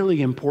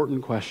really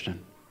important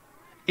question.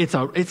 It's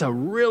a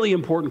really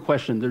important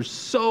question. There's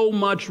so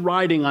much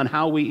riding on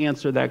how we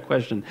answer that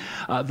question.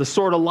 The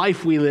sort of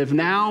life we live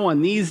now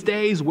and these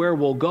days, where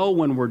we'll go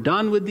when we're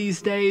done with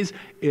these days,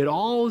 it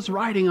all is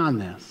riding on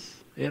this.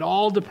 It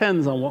all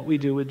depends on what we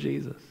do with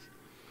Jesus.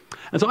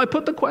 And so I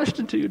put the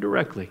question to you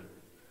directly.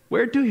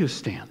 Where do you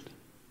stand?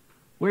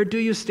 Where do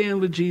you stand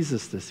with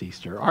Jesus this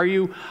Easter? Are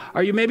you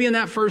maybe in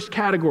that first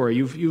category?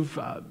 You've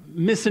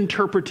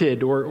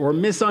misinterpreted or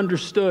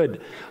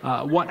misunderstood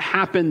what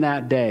happened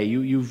that day.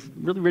 You've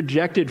really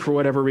rejected, for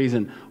whatever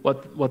reason,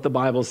 what the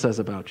Bible says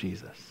about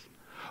Jesus.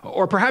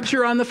 Or perhaps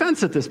you're on the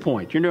fence at this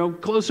point. You're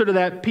closer to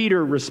that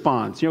Peter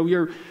response. You're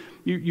going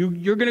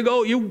to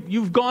go.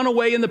 You've gone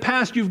away in the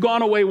past. You've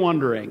gone away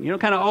wondering.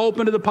 Kind of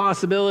open to the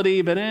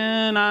possibility, but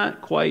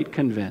not quite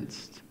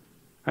convinced.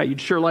 Right?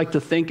 You'd sure like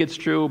to think it's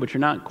true, but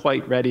you're not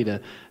quite ready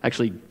to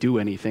actually do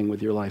anything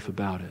with your life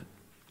about it.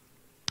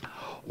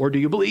 Or do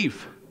you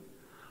believe?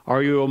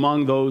 Are you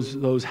among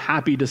those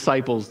happy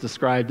disciples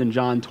described in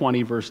John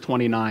 20, verse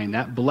 29,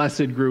 that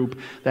blessed group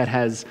that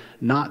has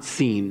not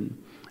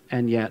seen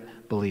and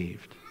yet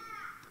believed?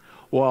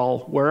 Well,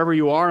 wherever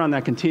you are on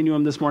that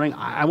continuum this morning,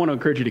 I want to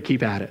encourage you to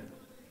keep at it.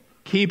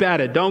 Keep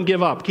at it. Don't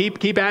give up.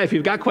 Keep at it. If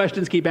you've got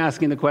questions, keep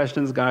asking the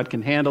questions. God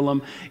can handle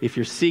them. If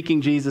you're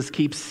seeking Jesus,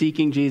 keep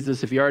seeking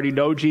Jesus. If you already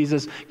know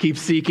Jesus, keep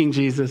seeking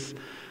Jesus.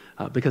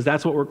 Because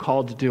that's what we're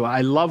called to do.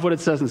 I love what it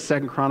says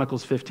in 2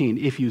 Chronicles 15.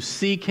 If you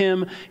seek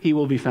him, he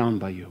will be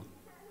found by you.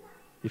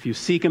 If you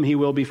seek him, he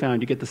will be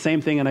found. You get the same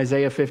thing in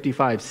Isaiah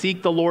 55.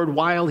 Seek the Lord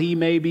while he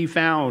may be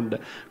found.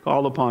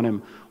 Call upon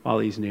him while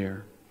he's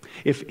near.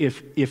 If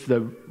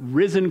the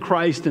risen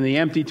Christ in the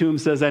empty tomb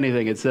says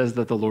anything, it says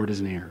that the Lord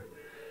is near.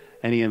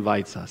 And he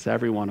invites us,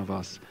 every one of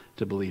us,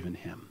 to believe in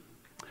him.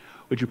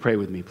 Would you pray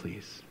with me,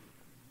 please?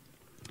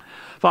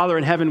 Father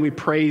in heaven, we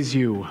praise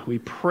you. We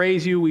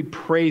praise you. We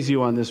praise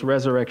you on this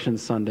Resurrection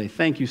Sunday.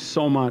 Thank you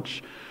so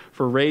much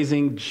for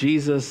raising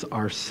Jesus,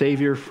 our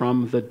Savior,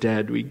 from the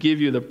dead. We give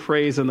you the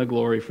praise and the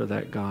glory for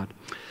that, God.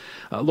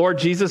 Lord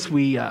Jesus,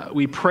 we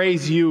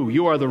praise you.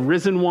 You are the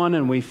risen one,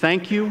 and we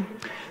thank you.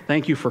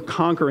 Thank you for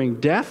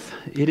conquering death.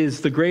 It is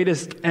the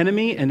greatest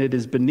enemy, and it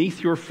is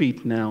beneath your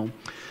feet now.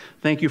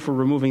 Thank you for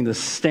removing the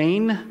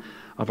stain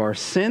of our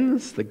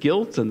sins, the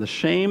guilt and the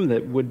shame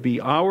that would be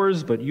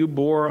ours, but you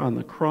bore on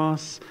the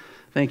cross.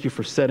 Thank you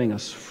for setting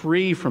us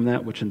free from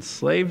that which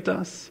enslaved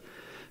us.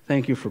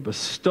 Thank you for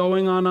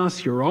bestowing on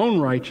us your own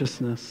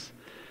righteousness.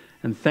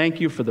 And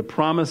thank you for the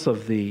promise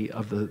of the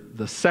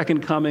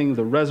second coming,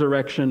 the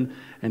resurrection,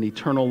 and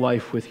eternal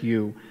life with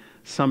you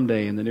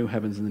someday in the new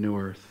heavens and the new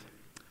earth.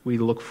 We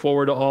look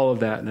forward to all of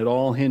that, and it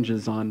all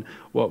hinges on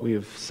what we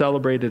have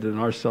celebrated and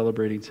are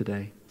celebrating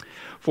today.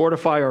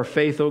 Fortify our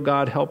faith, O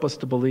God. Help us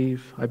to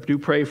believe. I do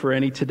pray for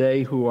any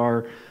today who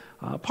are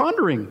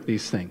pondering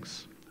these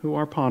things, who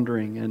are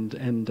pondering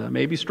and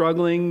maybe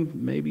struggling,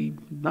 maybe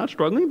not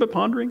struggling, but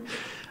pondering.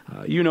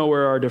 You know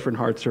where our different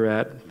hearts are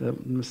at.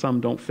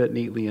 Some don't fit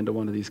neatly into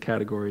one of these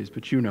categories,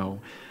 but you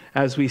know.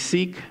 As we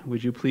seek,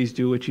 would you please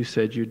do what you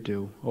said you'd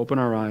do? Open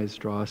our eyes,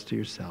 draw us to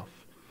yourself.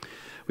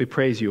 We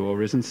praise you, O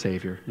risen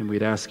Savior, and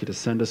we'd ask you to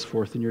send us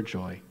forth in your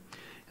joy.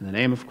 In the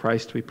name of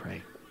Christ we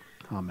pray.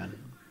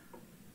 Amen.